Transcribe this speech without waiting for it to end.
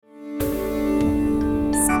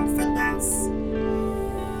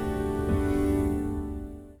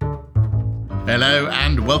Hello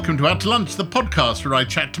and welcome to Out to Lunch, the podcast where I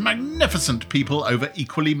chat to magnificent people over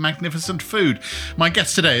equally magnificent food. My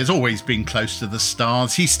guest today has always been close to the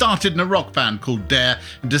stars. He started in a rock band called Dare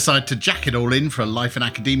and decided to jack it all in for a life in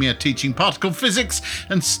academia, teaching particle physics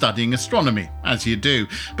and studying astronomy, as you do.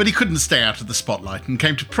 But he couldn't stay out of the spotlight and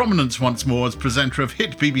came to prominence once more as presenter of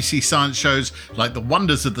hit BBC science shows like The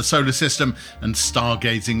Wonders of the Solar System and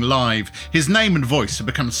Stargazing Live. His name and voice have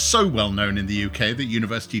become so well known in the UK that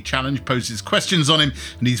University Challenge poses questions on him,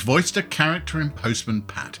 and he's voiced a character in Postman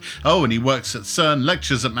Pat. Oh, and he works at CERN,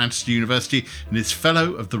 lectures at Manchester University, and is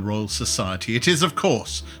Fellow of the Royal Society. It is, of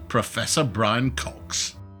course, Professor Brian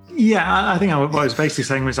Cox. Yeah, I think what I was basically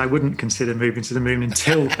saying was I wouldn't consider moving to the moon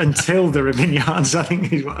until there are vineyards, I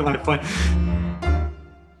think is my point.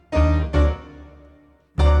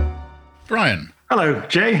 Brian. Hello,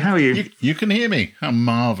 Jay. How are you? You can hear me. How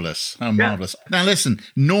marvellous. How marvellous. Now, listen,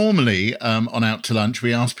 normally on Out to Lunch,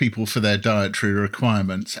 we ask people for their dietary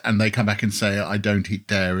requirements and they come back and say, I don't eat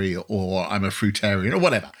dairy or I'm a fruitarian or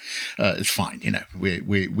whatever. It's fine. You know,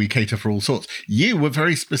 we cater for all sorts. You were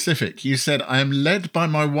very specific. You said, I am led by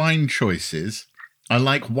my wine choices. I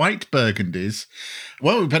like white burgundies.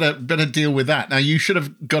 Well, we better deal with that. Now, you should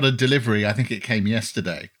have got a delivery. I think it came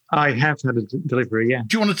yesterday. I have had a delivery, yeah.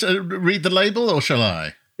 Do you want to read the label or shall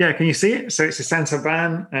I? Yeah, can you see it? So it's a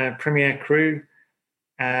Saint-Aubin Premier Cru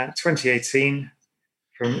 2018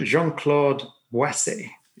 from Jean-Claude Boisset.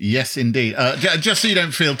 Yes, indeed. Just so you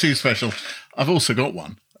don't feel too special, I've also got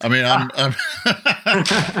one. I mean, the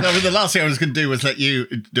last thing I was going to do was let you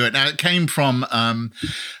do it. Now, it came from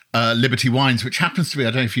Liberty Wines, which happens to be, I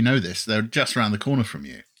don't know if you know this, they're just around the corner from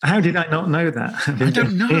you. How did I not know that? I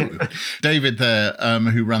don't know. David there,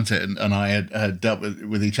 who runs it, and I had dealt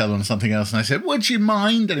with each other on something else, and I said, would you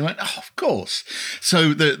mind? And he went, oh, of course.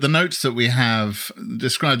 So the notes that we have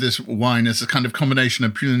describe this wine as a kind of combination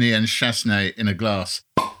of Prunier and Chassenay in a glass.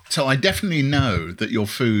 So I definitely know that your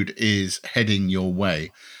food is heading your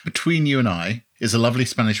way. Between you and I is a lovely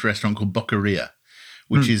Spanish restaurant called Boqueria,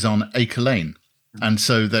 which is on Acre Lane. And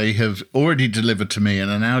so they have already delivered to me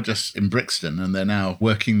and are now just in Brixton, and they're now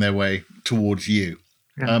working their way towards you.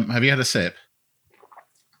 Yeah. Have you had a sip?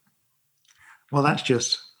 Well, that's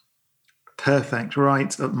just perfect,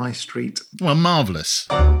 right up my street. Well, marvellous.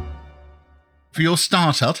 For your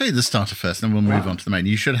starter, I'll tell you the starter first, then we'll move on to the main.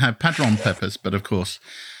 You should have padron peppers, but of course,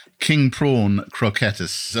 king prawn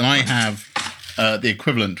croquettes. And I have the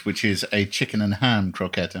equivalent, which is a chicken and ham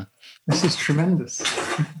croqueta. This is tremendous.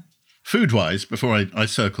 Food-wise, before I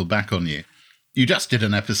circle back on you, you just did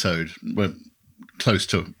an episode close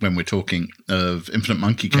to when we're talking of Infinite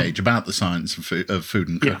Monkey Cage about the science of food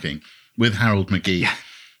and cooking with Harold McGee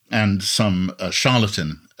and some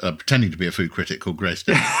charlatan pretending to be a food critic called Grace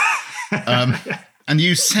Dillon. And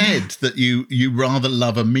you said that you rather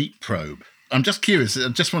love a meat probe. I'm just curious. I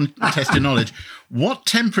just want to test your knowledge. What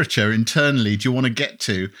temperature internally do you want to get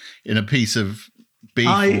to in a piece of beef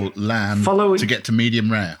or lamb to get to medium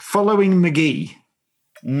rare? Following McGee,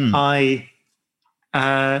 I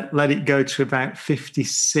let it go to about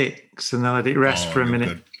 56 and then let it rest for a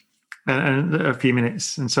minute and a few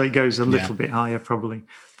minutes. And so it goes a little bit higher probably.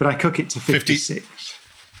 But I cook it to 56.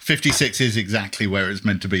 56 is exactly where it's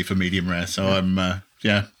meant to be for medium rare. So I'm,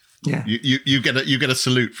 you get a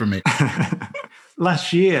salute from me.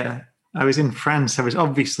 Last year, I was in France. I was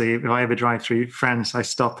obviously, if I ever drive through France, I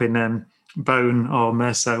stop in Beaune or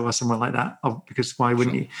Meursault or somewhere like that, because why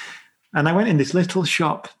wouldn't you? And I went in this little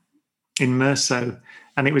shop in Meursault,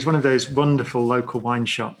 and it was one of those wonderful local wine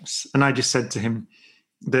shops. And I just said to him,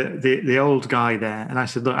 the old guy there, and I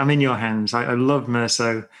said, look, I'm in your hands. I love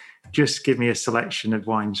Meursault. Just give me a selection of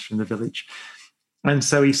wines from the village. And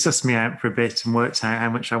so he sussed me out for a bit and worked out how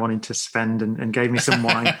much I wanted to spend and gave me some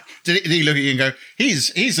wine. Did he look at you and go,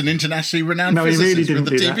 he's an internationally renowned physicist he really didn't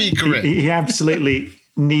with a TV career? He absolutely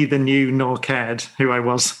neither knew nor cared who I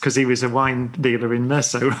was, because he was a wine dealer in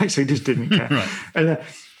Meursault, right? So he just didn't care. Right. And,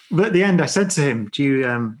 but at the end, I said to him, do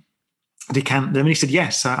you decant them? And he said,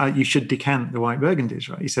 yes, you should decant the white burgundies,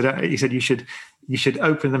 right? He said you should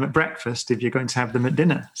open them at breakfast if you're going to have them at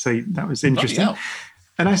dinner. So that was interesting.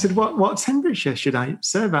 And I said, what temperature should I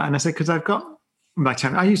serve at? And I said, because I've got my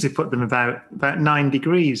temperature. I usually put them about 9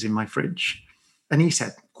 degrees in my fridge. And he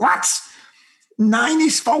said, what? 9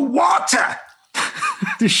 is for water.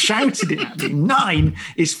 Just shouted it at me. 9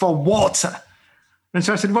 is for water. And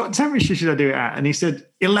so I said, what temperature should I do it at? And he said,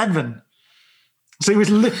 11. So he was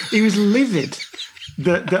livid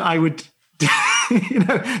that I would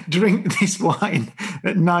drink this wine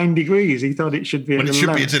at 9 degrees. He thought it should be at 11.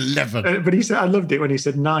 Should be at 11. But he said, I loved it when he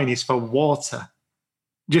said 9 is for water.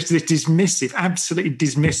 Just this dismissive, absolutely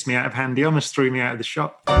dismissed me out of hand. He almost threw me out of the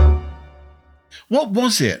shop. What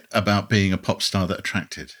was it about being a pop star that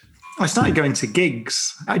attracted? I started going to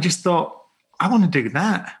gigs. I just thought, I want to do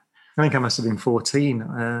that. I think I must have been 14.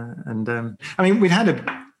 I mean, we'd had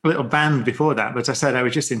a little band before that, but as I said, I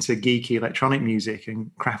was just into geeky electronic music and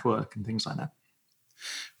craft work and things like that.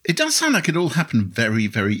 It does sound like it all happened very,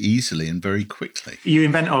 very easily and very quickly. You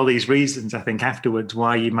invent all these reasons, I think, afterwards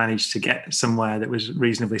why you managed to get somewhere that was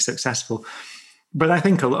reasonably successful. But I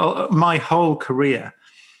think my whole career,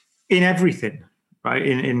 in everything, right,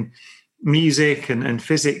 in music and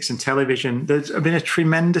physics and television, there's been a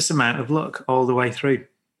tremendous amount of luck all the way through.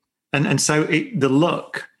 And so the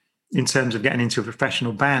luck in terms of getting into a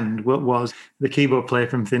professional band was the keyboard player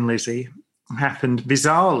from Thin Lizzy happened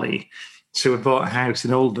bizarrely to have bought a house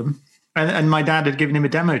in Oldham. And my dad had given him a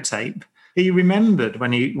demo tape. He remembered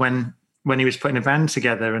when he was putting a band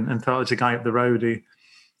together and thought it's a guy up the road who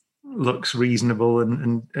looks reasonable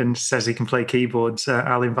and says he can play keyboards,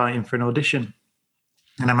 I'll invite him for an audition.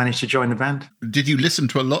 And I managed to join the band. Did you listen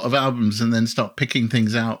to a lot of albums and then start picking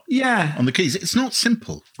things out on the keys? It's not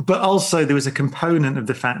simple. But also there was a component of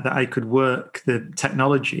the fact that I could work the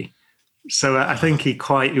technology. So I think he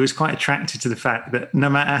was quite attracted to the fact that no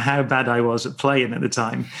matter how bad I was at playing at the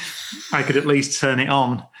time, I could at least turn it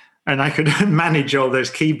on and I could manage all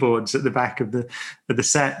those keyboards at the back of the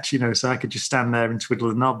set, so I could just stand there and twiddle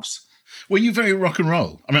the knobs. Were you very rock and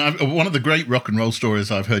roll? I mean, one of the great rock and roll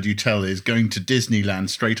stories I've heard you tell is going to Disneyland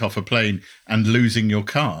straight off a plane and losing your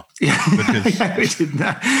car. Yeah, yeah, we did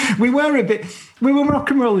that. We were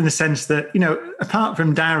rock and roll in the sense that, apart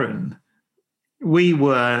from Darren, we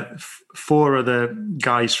were four other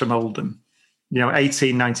guys from Oldham,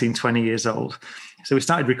 18, 19, 20 years old. So we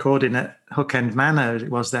started recording at Hook End Manor, as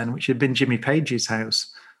it was then, which had been Jimmy Page's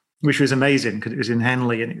house, which was amazing because it was in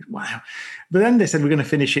Henley and it was wow. But then they said, we're going to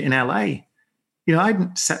finish it in LA. I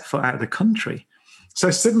hadn't set foot out of the country.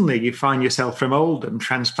 So suddenly you find yourself from Oldham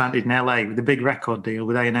transplanted in LA with a big record deal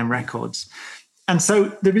with A&M Records. And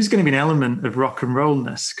so there is going to be an element of rock and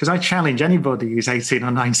rollness because I challenge anybody who's 18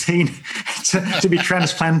 or 19 to be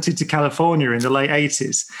transplanted to California in the late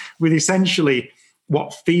 80s with essentially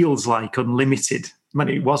what feels like unlimited. I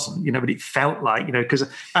mean, it wasn't, but it felt like, because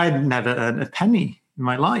I had never earned a penny in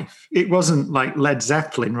my life. It wasn't like Led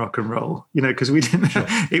Zeppelin rock and roll, because we didn't. Sure.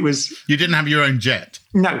 It was. You didn't have your own jet.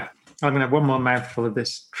 No, I'm going to have one more mouthful of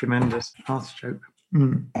this tremendous artichoke.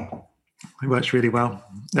 It works really well.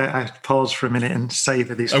 I pause for a minute and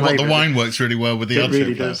savor these. Well, the wine works really well with the artichoke. It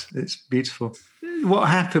really does. It's beautiful. What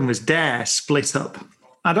happened was Dare split up.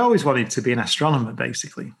 I'd always wanted to be an astronomer,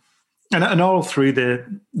 basically. And all through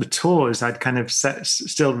the tours, I'd kind of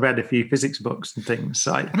still read a few physics books and things.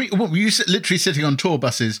 So were you literally sitting on tour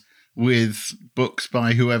buses with books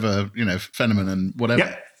by whoever, Feynman and whatever?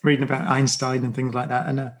 Yeah, reading about Einstein and things like that.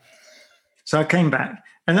 And so I came back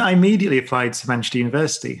and I immediately applied to Manchester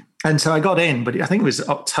University. And so I got in, but I think it was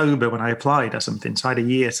October when I applied or something. So I had a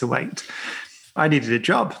year to wait. I needed a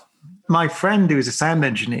job. My friend, who was a sound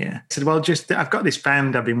engineer, said, well, I've got this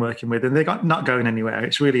band I've been working with and they're not going anywhere.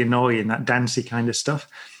 It's really annoying, that dancey kind of stuff.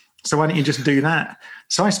 So why don't you just do that?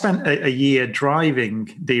 So I spent a year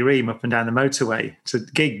driving D Ream up and down the motorway to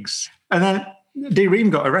gigs. And then D Ream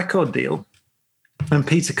got a record deal. And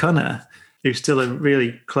Peter Cunner, who's still a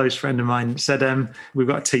really close friend of mine, said, we've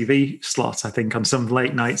got a TV slot, I think, on some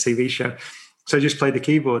late night TV show. So I just played the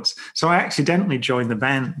keyboards. So I accidentally joined the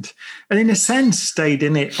band and in a sense stayed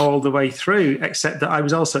in it all the way through, except that I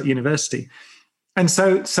was also at university. And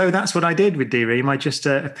so that's what I did with D-Ream. I just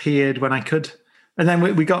appeared when I could. And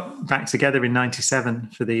then we got back together in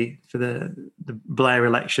 97 for the Blair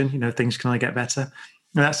election. Things can only get better.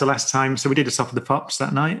 And that's the last time. So we did a Top of the Pops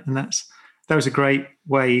that night. And that was a great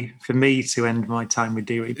way for me to end my time with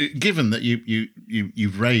D-Ream. Given that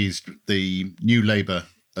you've raised the New Labour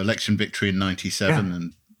election victory in 97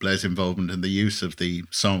 and Blair's involvement in the use of the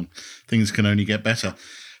song Things Can Only Get Better,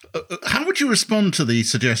 how would you respond to the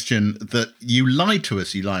suggestion that you lied to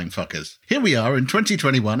us, you lying fuckers? Here we are in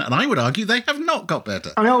 2021 and I would argue they have not got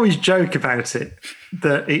better. I always joke about it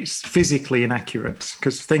that it's physically inaccurate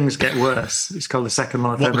because things get worse. It's called the second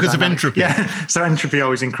law of thermodynamics. Because of entropy? Yeah, so entropy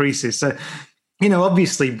always increases. So,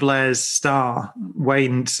 obviously Blair's star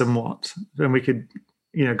waned somewhat and we could,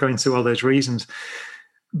 go into all those reasons.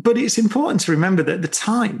 But it's important to remember that at the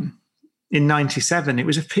time, in 97, it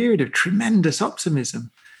was a period of tremendous optimism.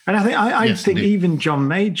 And I think even John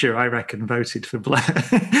Major, I reckon, voted for Blair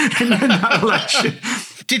in that election.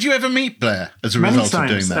 Did you ever meet Blair as a result of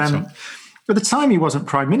doing that? At the time, he wasn't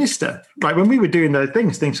prime minister. Like when we were doing those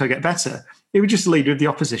things will get better. He was just the leader of the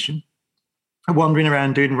opposition, wandering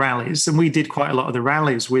around doing rallies. And we did quite a lot of the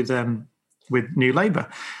rallies with New Labour.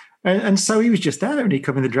 And so he was just there, and he'd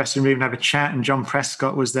come in the dressing room and have a chat, and John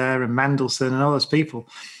Prescott was there, and Mandelson, and all those people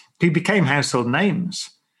who became household names.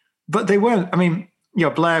 But they weren't, I mean,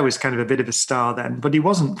 Blair was kind of a bit of a star then, but he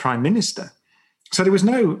wasn't prime minister. So there was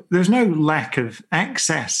no lack of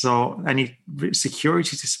access or any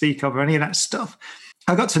security to speak of or any of that stuff.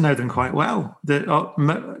 I got to know them quite well,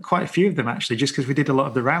 quite a few of them actually, just because we did a lot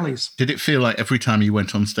of the rallies. Did it feel like every time you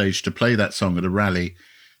went on stage to play that song at a rally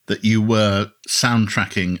that you were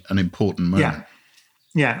soundtracking an important moment?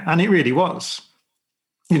 Yeah, and it really was.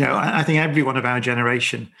 I think everyone of our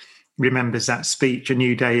generation remembers that speech, "A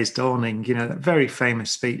New Day is Dawning," that very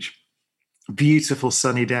famous speech. Beautiful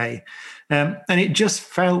sunny day. And it just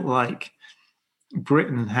felt like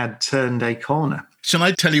Britain had turned a corner. Shall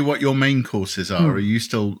I tell you what your main courses are? Or are you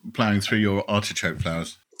still ploughing through your artichoke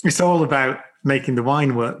flowers? It's all about making the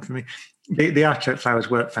wine work for me. The artichoke flowers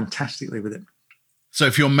work fantastically with it. So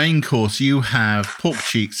for your main course, you have pork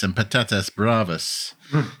cheeks and patatas bravas.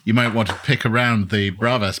 You might want to pick around the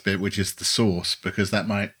bravas bit, which is the sauce, because that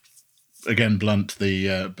might, again, blunt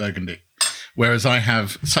the burgundy. Whereas I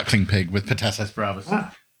have suckling pig with patatas bravas.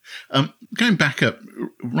 Going back up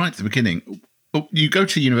right at the beginning, you go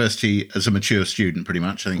to university as a mature student, pretty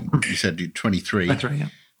much. I think you said you're 23. That's right, yeah.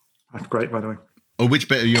 That's great, by the way. Oh, which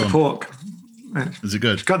bit are you on? Pork. Is it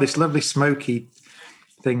good? It's got this lovely smoky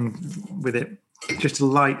thing with it. Just a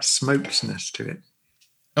light smokiness to it.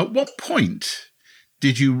 At what point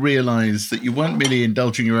did you realise that you weren't merely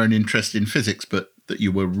indulging your own interest in physics, but that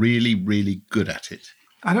you were really, really good at it?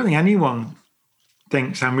 I don't think anyone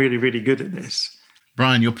thinks I'm really, really good at this.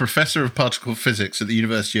 Brian, you're Professor of Particle Physics at the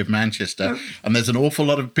University of Manchester, and there's an awful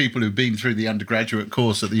lot of people who've been through the undergraduate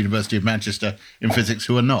course at the University of Manchester in physics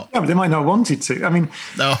who are not. Yeah, but they might not have wanted to. I mean,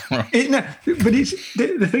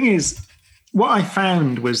 the thing is, what I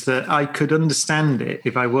found was that I could understand it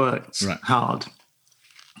if I worked hard,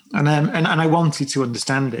 and I wanted to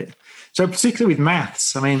understand it. So particularly with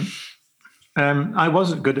maths, I mean, I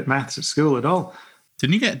wasn't good at maths at school at all.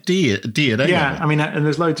 Didn't you get a D at A? Yeah, I mean, and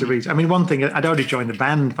there's loads of reasons. I mean, one thing, I'd already joined the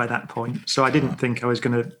band by that point, so I didn't think I was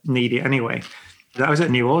going to need it anyway. I was at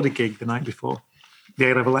a New Order gig the night before, the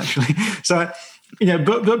A-level actually. So,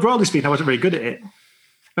 but broadly speaking, I wasn't very good at it.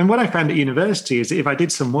 And what I found at university is that if I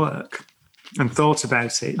did some work and thought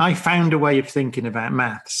about it, I found a way of thinking about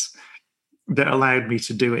maths that allowed me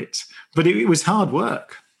to do it. But it was hard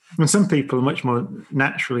work. And some people are much more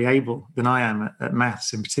naturally able than I am at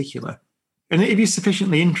maths in particular. And if you're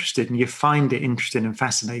sufficiently interested and you find it interesting and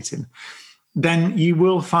fascinating, then you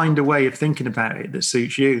will find a way of thinking about it that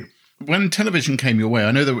suits you. When television came your way,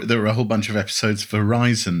 I know there were a whole bunch of episodes of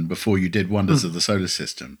Horizon before you did Wonders of the Solar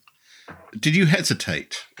System. Did you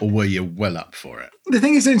hesitate, or were you well up for it? The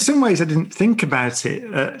thing is, in some ways, I didn't think about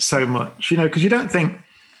it so much, because you don't think...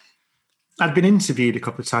 I'd been interviewed a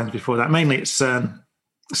couple of times before that, mainly at CERN.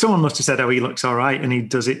 Someone must have said, "Oh, he looks all right, and he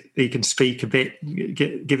does it. He can speak a bit.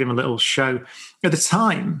 Give him a little show." At the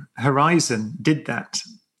time, Horizon did that.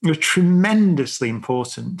 It was tremendously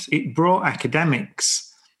important. It brought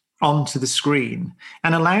academics onto the screen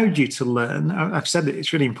and allowed you to learn. I've said that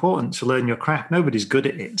it's really important to learn your craft. Nobody's good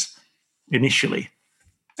at it initially,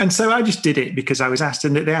 and so I just did it because I was asked,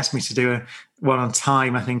 and they asked me to do one on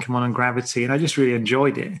time, I think, and one on gravity, and I just really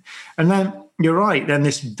enjoyed it. And then you're right. Then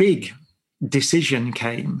this big decision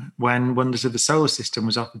came when Wonders of the Solar System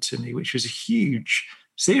was offered to me, which was a huge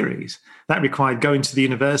series that required going to the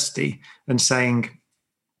university and saying,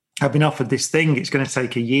 "I've been offered this thing. It's going to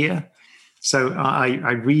take a year. So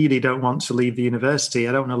I really don't want to leave the university.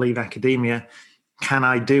 I don't want to leave academia. Can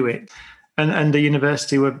I do it?" And the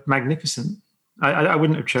university were magnificent. I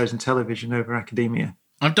wouldn't have chosen television over academia.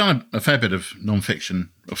 I've done a fair bit of non-fiction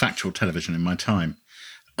or factual television in my time.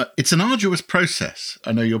 It's an arduous process.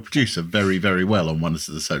 I know your producer very, very well on Wonders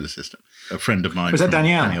of the Solar System. A friend of mine. Was that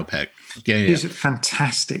Danielle? Daniel Pegg. Yeah. He's a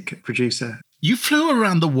fantastic producer. You flew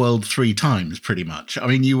around the world 3 times, pretty much. I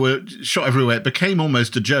mean, you were shot everywhere. It became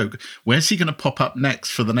almost a joke. Where's he going to pop up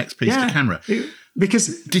next for the next piece of camera?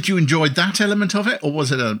 Because did you enjoy that element of it, or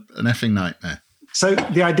was it an effing nightmare? So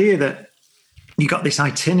the idea that you got this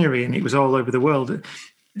itinerary and it was all over the world,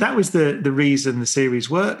 that was the reason the series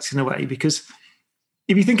worked in a way, because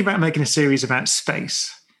if you think about making a series about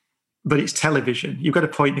space, but it's television, you've got to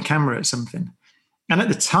point the camera at something. And at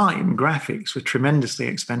the time, graphics were tremendously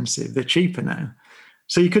expensive. They're cheaper now.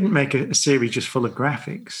 So you couldn't make a series just full of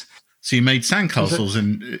graphics. So you made sandcastles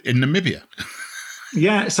in Namibia.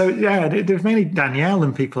 There's mainly Danielle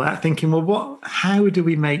and people out thinking, well, how do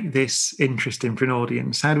we make this interesting for an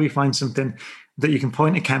audience? How do we find something that you can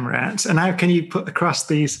point a camera at? And how can you put across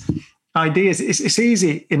these ideas? It's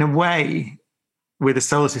easy in a way with a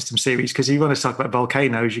solar system series, because you want to talk about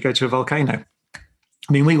volcanoes, you go to a volcano.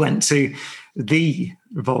 I mean, we went to the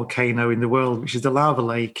volcano in the world, which is the lava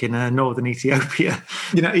lake in northern Ethiopia.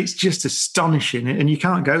 It's just astonishing. And you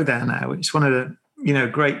can't go there now. It's one of the,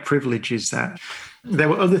 great privileges that there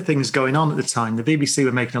were other things going on at the time. The BBC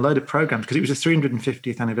were making a load of programs because it was the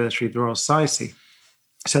 350th anniversary of the Royal Society.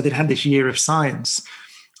 So they'd had this year of science.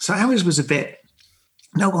 So ours was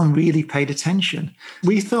no one really paid attention.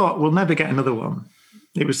 We thought we'll never get another one.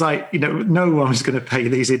 It was like, no one's going to pay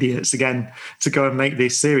these idiots again to go and make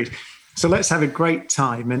this series. So let's have a great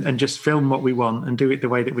time and just film what we want and do it the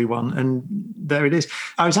way that we want. And there it is.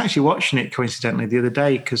 I was actually watching it coincidentally the other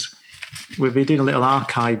day because we've been doing a little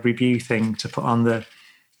archive review thing to put on the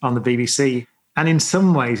BBC. And in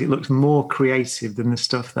some ways, it looks more creative than the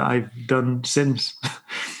stuff that I've done since.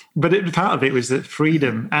 But part of it was that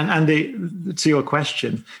freedom. And to your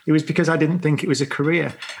question, it was because I didn't think it was a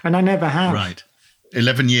career. And I never have. Right.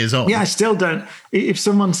 11 years on. Yeah, I still don't. If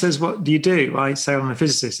someone says, what do you do? I say I'm a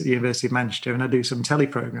physicist at the University of Manchester and I do some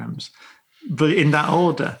teleprograms. But in that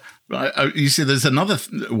order. Right. You see, there's another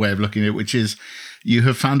way of looking at it, which is you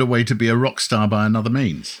have found a way to be a rock star by another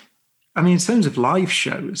means. I mean, in terms of live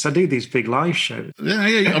shows, I do these big live shows.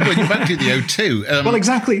 Yeah. Well, you're back to the O2. Well,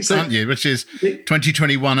 exactly. So, aren't you? Which is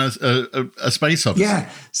 2021 a space odyssey. Yeah.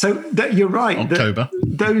 So you're right. October.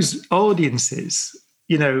 Those audiences,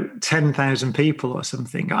 10,000 people or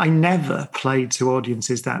something. I never played to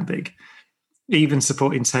audiences that big. Even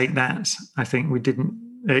supporting Take That, I think we didn't,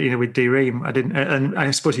 with D-Ream, I didn't, and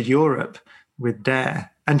I supported Europe with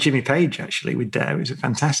Dare, and Jimmy Page actually with Dare. It was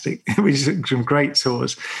fantastic. It was some great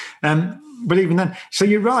tours. But even then, so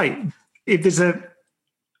you're right. If there's a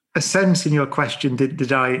sense in your question,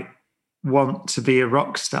 did I want to be a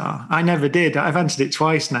rock star? I never did. I've answered it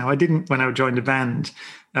twice now. I didn't when I joined a band.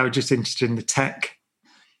 I was just interested in the tech.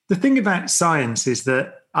 The thing about science is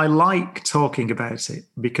that I like talking about it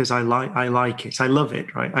because I like it. I love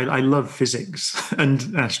it, right? I love physics and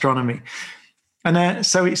astronomy. And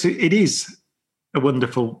so it is a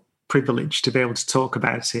wonderful privilege to be able to talk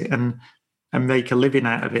about it and make a living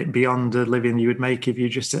out of it beyond the living you would make if you're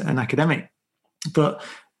just an academic. But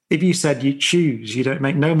if you said you choose, you don't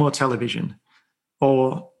make no more television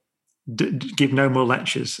or give no more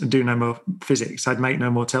lectures and do no more physics, I'd make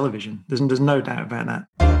no more television. There's no doubt about that.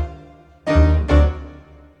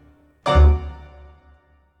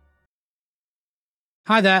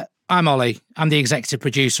 Hi there, I'm Ollie. I'm the executive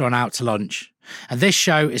producer on Out to Lunch, and this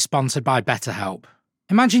show is sponsored by BetterHelp.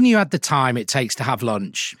 Imagine you had the time it takes to have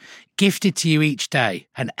lunch, gifted to you each day,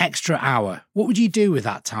 an extra hour. What would you do with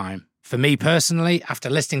that time? For me personally, after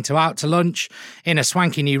listening to Out to Lunch in a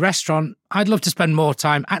swanky new restaurant, I'd love to spend more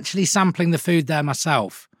time actually sampling the food there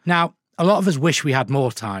myself. Now, a lot of us wish we had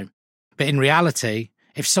more time, but in reality,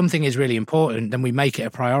 if something is really important, then we make it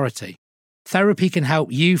a priority. Therapy can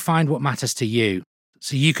help you find what matters to you,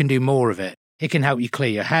 so you can do more of it. It can help you clear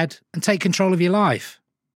your head and take control of your life.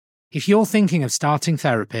 If you're thinking of starting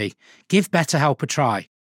therapy, give BetterHelp a try.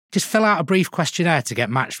 Just fill out a brief questionnaire to get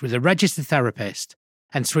matched with a registered therapist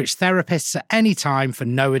and switch therapists at any time for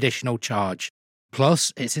no additional charge.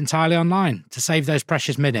 Plus, it's entirely online to save those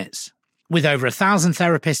precious minutes. With over 1,000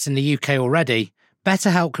 therapists in the UK already,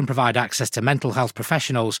 BetterHelp can provide access to mental health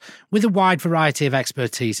professionals with a wide variety of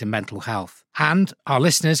expertise in mental health. And our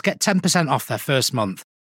listeners get 10% off their first month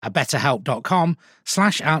at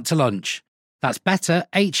betterhelp.com/outtolunch. That's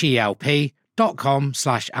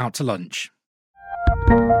betterhelp.com/outtolunch.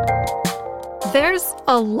 There's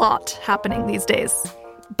a lot happening these days,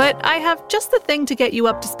 but I have just the thing to get you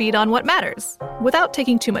up to speed on what matters without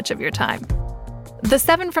taking too much of your time. The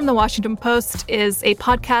 7 from the Washington Post is a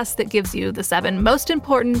podcast that gives you the 7 most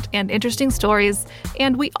important and interesting stories,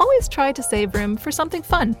 and we always try to save room for something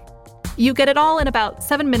fun. You get it all in about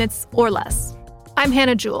 7 minutes or less. I'm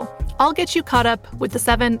Hannah Jewell. I'll get you caught up with the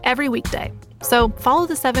 7 every weekday. So follow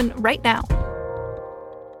the 7 right now.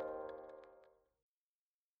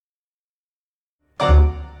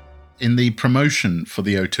 In the promotion for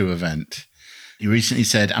the O2 event, you recently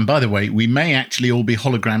said, and by the way, we may actually all be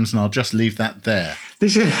holograms, and I'll just leave that there.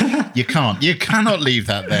 You cannot leave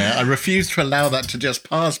that there. I refuse to allow that to just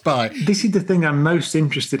pass by. This is the thing I'm most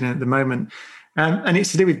interested in at the moment. And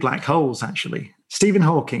it's to do with black holes, actually. Stephen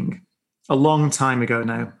Hawking, a long time ago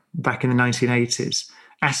now, back in the 1980s,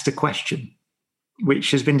 asked a question, which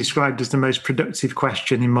has been described as the most productive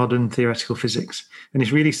question in modern theoretical physics. And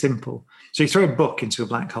it's really simple. So you throw a book into a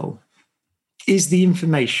black hole. Is the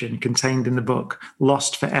information contained in the book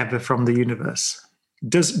lost forever from the universe?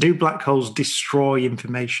 Do black holes destroy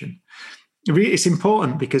information? It's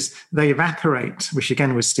important because they evaporate, which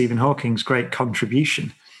again was Stephen Hawking's great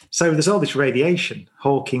contribution. So there's all this radiation,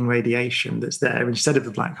 Hawking radiation, that's there instead of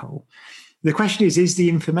the black hole. The question is the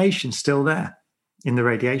information still there in the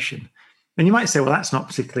radiation? And you might say, well, that's not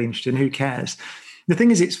particularly interesting. Who cares? The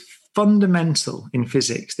thing is, it's fundamental in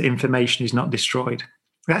physics that information is not destroyed.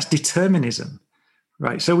 That's determinism,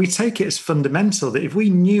 right? So we take it as fundamental that if we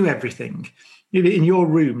knew everything, in your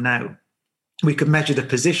room now, we could measure the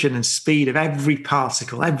position and speed of every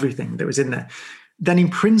particle, everything that was in there. Then in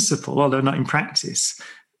principle, although not in practice,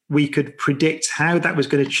 we could predict how that was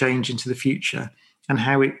going to change into the future and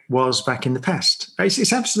how it was back in the past.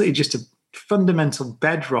 It's absolutely just a fundamental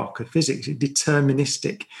bedrock of physics. It's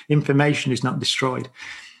deterministic. Information is not destroyed.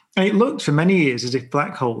 And it looked for many years as if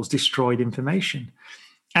black holes destroyed information.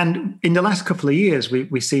 And in the last couple of years,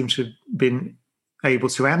 we seem to have been able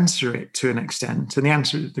to answer it to an extent. And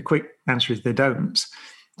the quick answer is they don't.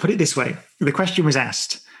 Put it this way. The question was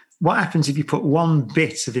asked, what happens if you put one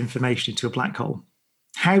bit of information into a black hole?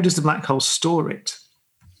 How does the black hole store it?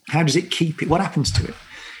 How does it keep it? What happens to it?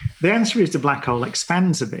 The answer is the black hole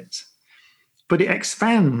expands a bit, but it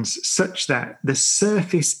expands such that the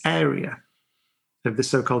surface area of the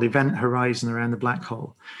so-called event horizon around the black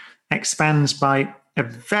hole expands by a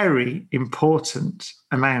very important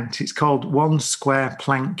amount. It's called 1 square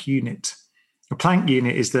Planck unit. A Planck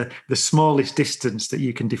unit is the smallest distance that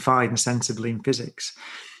you can define sensibly in physics.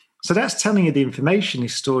 So that's telling you the information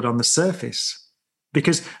is stored on the surface,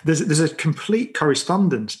 because there's a complete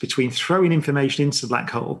correspondence between throwing information into the black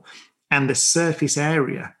hole and the surface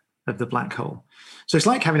area of the black hole. So it's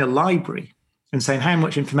like having a library and saying, how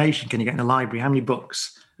much information can you get in a library? How many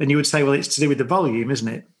books? And you would say, well, it's to do with the volume, isn't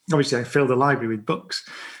it? Obviously, I fill the library with books.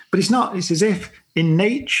 But it's not. It's as if in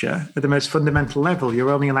nature, at the most fundamental level, you're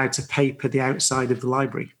only allowed to paper the outside of the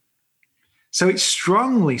library. So it's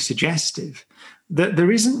strongly suggestive that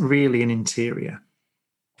there isn't really an interior.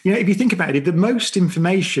 You know, if you think about it, if the most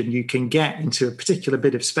information you can get into a particular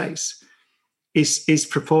bit of space is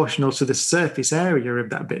proportional to the surface area of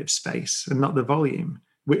that bit of space and not the volume,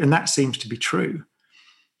 and that seems to be true,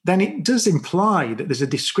 then it does imply that there's a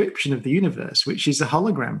description of the universe, which is a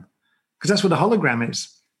hologram, because that's what a hologram is.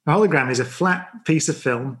 A hologram is a flat piece of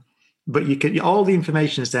film, but all the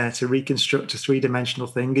information is there to reconstruct a three-dimensional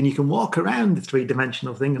thing, and you can walk around the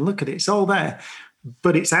three-dimensional thing and look at it. It's all there,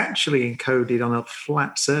 but it's actually encoded on a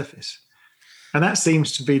flat surface. And that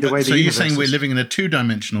seems to be the way the universe is. So you're saying we're living in a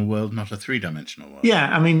two-dimensional world, not a three-dimensional world?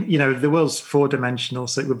 Yeah, I mean, you know, the world's four-dimensional,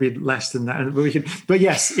 so it would be less than that. But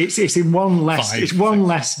yes, it's in one less. It's one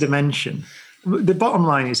less dimension. The bottom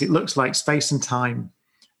line is, it looks like space and time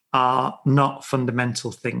are not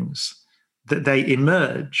fundamental things; that they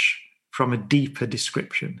emerge from a deeper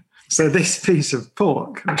description. So this piece of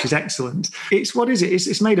pork, which is excellent, what is it?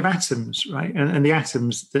 It's made of atoms, right? And the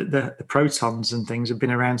atoms, the protons and things have been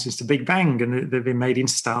around since the Big Bang, and they've been made in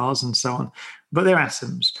stars and so on. But they're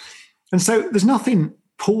atoms. And so there's nothing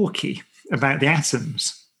porky about the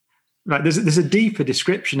atoms. Right? There's a deeper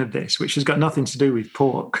description of this, which has got nothing to do with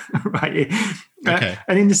pork, right? Okay.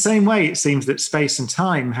 And in the same way, it seems that space and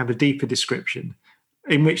time have a deeper description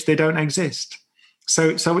in which they don't exist.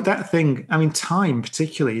 So that thing, I mean, time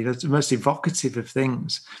particularly, that's the most evocative of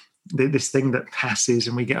things, this thing that passes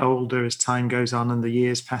and we get older as time goes on and the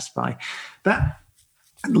years pass by, that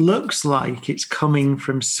looks like it's coming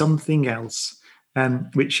from something else,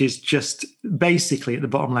 which is just basically at the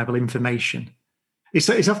bottom level information. It's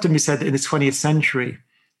often been said that in the 20th century,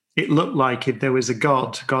 it looked like if there was a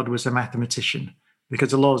God was a mathematician,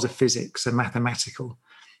 because the laws of physics are mathematical.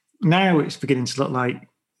 Now it's beginning to look like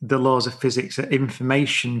the laws of physics are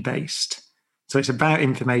information-based. So it's about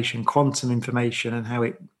information, quantum information, and how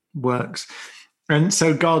it works. And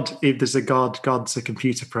so God, if there's a God, God's a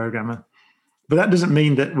computer programmer. But that doesn't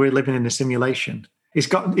mean that we're living in a simulation.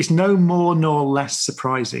 It's no more nor less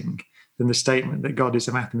surprising than the statement that God is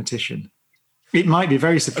a mathematician. It might be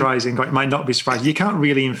very surprising, or it might not be surprising. You can't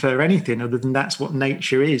really infer anything other than that's what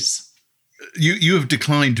nature is. You have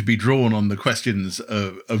declined to be drawn on the questions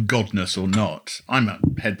of godness or not. I'm a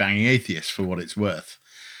headbanging atheist for what it's worth.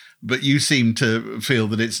 But you seem to feel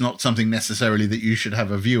that it's not something necessarily that you should have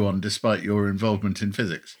a view on, despite your involvement in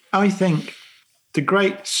physics. I think the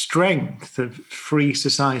great strength of free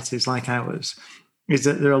societies like ours is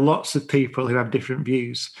that there are lots of people who have different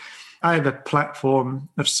views. I have a platform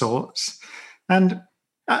of sorts, and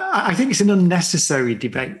I think it's an unnecessary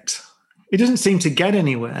debate. It doesn't seem to get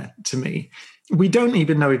anywhere to me. We don't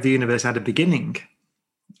even know if the universe had a beginning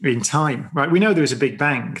in time, right? We know there was a Big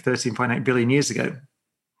Bang 13.8 billion years ago.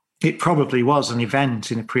 It probably was an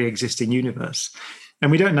event in a pre-existing universe. And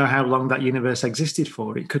we don't know how long that universe existed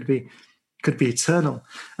for. It could be eternal.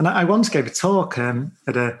 And I once gave a talk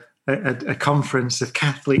at a a conference of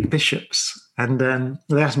Catholic bishops, and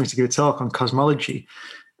they asked me to give a talk on cosmology,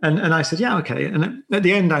 and I said, yeah, okay. And at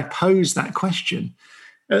the end, I posed that question,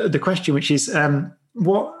 the question which is,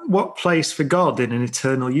 what place for God in an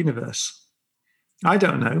eternal universe? I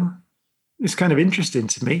don't know. It's kind of interesting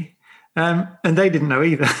to me, and they didn't know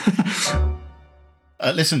either.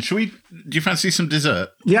 Listen, do you fancy some dessert?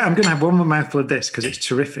 Yeah, I'm going to have one more mouthful of this because it's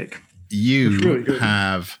terrific. You really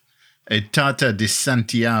have a tarta di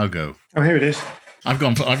Santiago. Oh, here it is. I've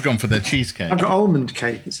gone for their cheesecake. I've got almond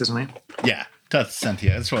cake, it says on it. Yeah, tarta di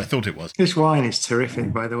Santiago. That's what I thought it was. This wine is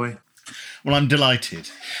terrific, by the way. Well, I'm delighted.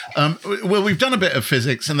 Well, we've done a bit of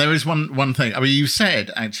physics, and there is one thing. I mean, you said,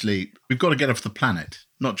 actually, we've got to get off the planet,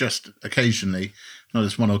 not just occasionally, not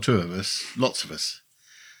just one or two of us, lots of us.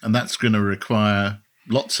 And that's going to require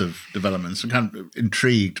lots of developments. I'm kind of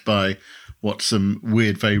intrigued by what some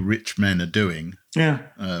weird, very rich men are doing. Yeah.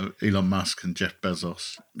 Elon Musk and Jeff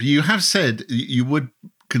Bezos. You have said you would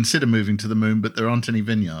consider moving to the moon, but there aren't any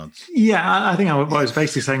vineyards. Yeah, I think what I was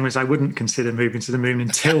basically saying was I wouldn't consider moving to the moon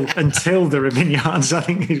until there are vineyards, I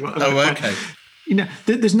think is what I was okay. You know,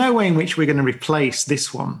 there's no way in which we're going to replace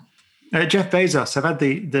this one. Jeff Bezos, I've had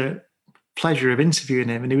the pleasure of interviewing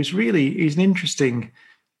him, and he's an interesting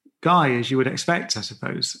guy, as you would expect, I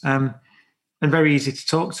suppose, and very easy to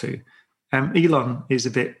talk to. Elon is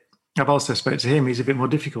I've also spoke to him, he's a bit more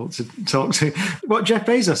difficult to talk to. What Jeff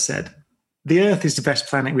Bezos said, the Earth is the best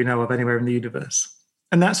planet we know of anywhere in the universe.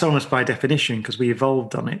 And that's almost by definition, because we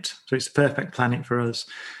evolved on it. So it's the perfect planet for us.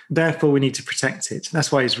 Therefore, we need to protect it.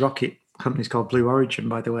 That's why his rocket company is called Blue Origin,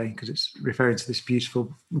 by the way, because it's referring to this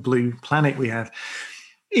beautiful blue planet we have.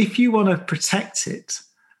 If you want to protect it,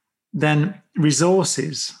 then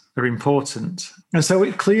resources are important. And so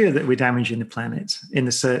it's clear that we're damaging the planet in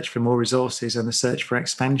the search for more resources and the search for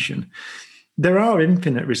expansion. There are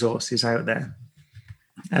infinite resources out there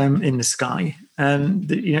in the sky.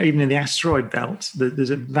 Even in the asteroid belt, there's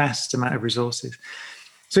a vast amount of resources.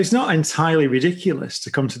 So it's not entirely ridiculous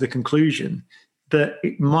to come to the conclusion that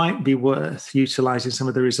it might be worth utilizing some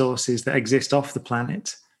of the resources that exist off the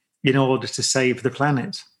planet in order to save the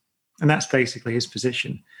planet. And that's basically his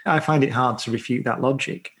position. I find it hard to refute that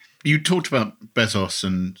logic. You talked about Bezos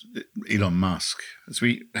and Elon Musk as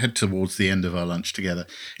we head towards the end of our lunch together.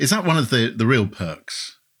 Is that one of the real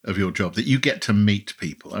perks of your job, that you get to meet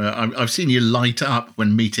people? I've seen you light up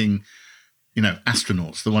when meeting,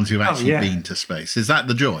 astronauts, the ones who've actually been to space. Is that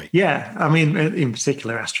the joy? Yeah. I mean, in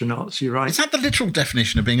particular, astronauts, you're right. Is that the literal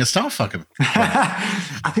definition of being a starfucker?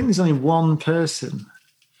 I think there's only one person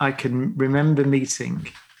I can remember meeting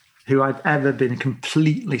who I've ever been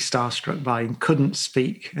completely starstruck by and couldn't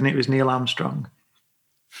speak, and it was Neil Armstrong.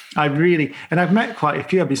 I've met quite a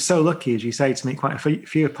few. I've been so lucky, as you say, to meet quite a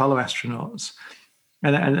few Apollo astronauts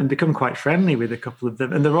and become quite friendly with a couple of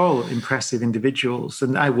them. And they're all impressive individuals,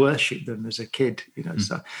 and I worshipped them as a kid,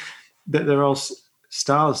 so they're all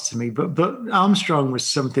stars to me. But Armstrong was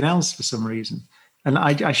something else for some reason. And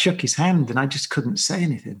I shook his hand and I just couldn't say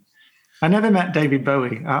anything. I never met David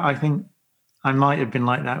Bowie. I think I might have been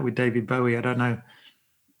like that with David Bowie. I don't know.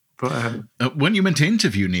 But when you went to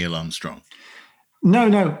interview Neil Armstrong?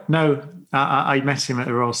 No. I met him at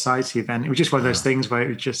a Royal Society event. It was just one of those things where it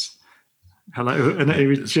was just, hello. And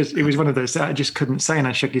it was one of those that I just couldn't say. And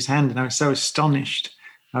I shook his hand and I was so astonished.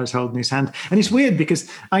 I was holding his hand. And it's weird because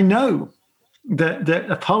I know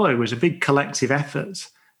that Apollo was a big collective effort.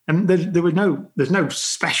 And there's no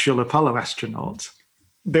special Apollo astronaut.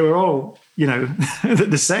 They were all,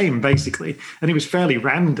 the same, basically. And it was fairly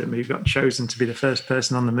random who got chosen to be the first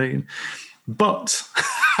person on the moon. But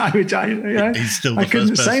He's still the I couldn't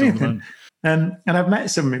first say person anything. And I've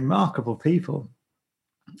met some remarkable people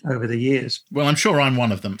over the years. Well, I'm sure I'm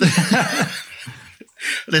one of them.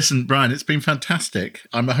 Listen, Brian, it's been fantastic.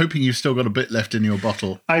 I'm hoping you've still got a bit left in your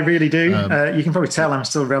bottle. I really do. You can probably tell I'm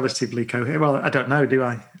still relatively coherent. Well, I don't know, do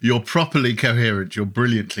I? You're properly coherent. You're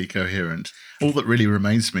brilliantly coherent. All that really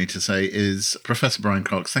remains for me to say is, Professor Brian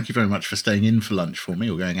Cox, thank you very much for staying in for lunch for me,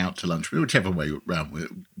 or going out to lunch, whichever way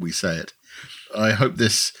around we say it. I hope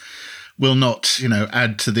this will not,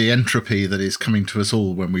 add to the entropy that is coming to us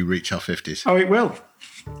all when we reach our 50s. Oh, it will.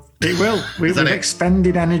 It will. We've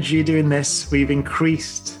expended energy doing this. We've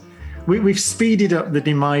increased. We've speeded up the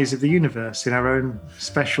demise of the universe in our own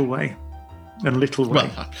special way and little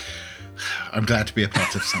way. Well, I'm glad to be a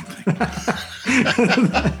part of something.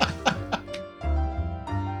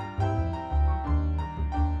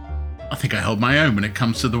 think I hold my own when it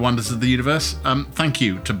comes to the wonders of the universe. Thank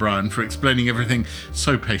you to Brian for explaining everything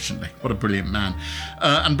so patiently. What a brilliant man.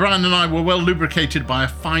 And Brian and I were well lubricated by a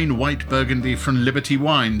fine white Burgundy from Liberty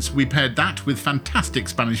Wines. We paired that with fantastic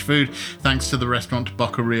Spanish food, thanks to the restaurant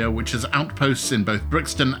Boqueria, which has outposts in both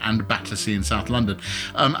Brixton and Battersea in South London.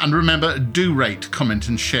 And remember, do rate, comment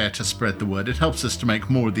and share to spread the word. It helps us to make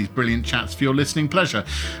more of these brilliant chats for your listening pleasure.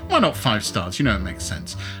 Why not 5 stars? You know it makes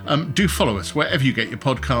sense. Do follow us wherever you get your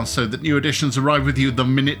podcasts so that new editions arrive with you the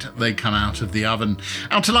minute they come out of the oven.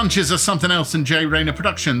 Out to Lunch is a Something Else and Jay Rayner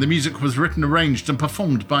production. The music was written, arranged and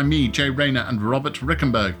performed by me, Jay Rayner and Robert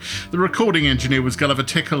Rickenberg. The recording engineer was Gulliver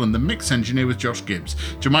Tickle and the mix engineer was Josh Gibbs.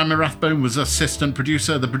 Jemima Rathbone was assistant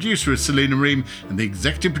producer. The producer is Selena Ream and the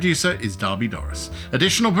executive producer is Darby Doris.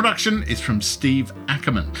 Additional production is from Steve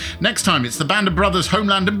Ackerman. Next time it's the Band of Brothers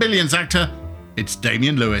Homeland and Billions actor. It's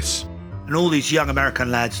Damian Lewis. And all these young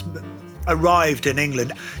American lads arrived in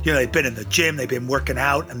England. You know, they'd been in the gym, they'd been working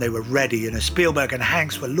out, and they were ready. You know, Spielberg and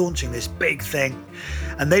Hanks were launching this big thing,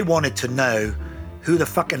 and they wanted to know who the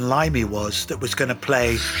fucking limey was that was going to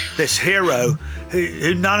play this hero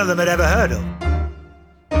who none of them had ever heard of.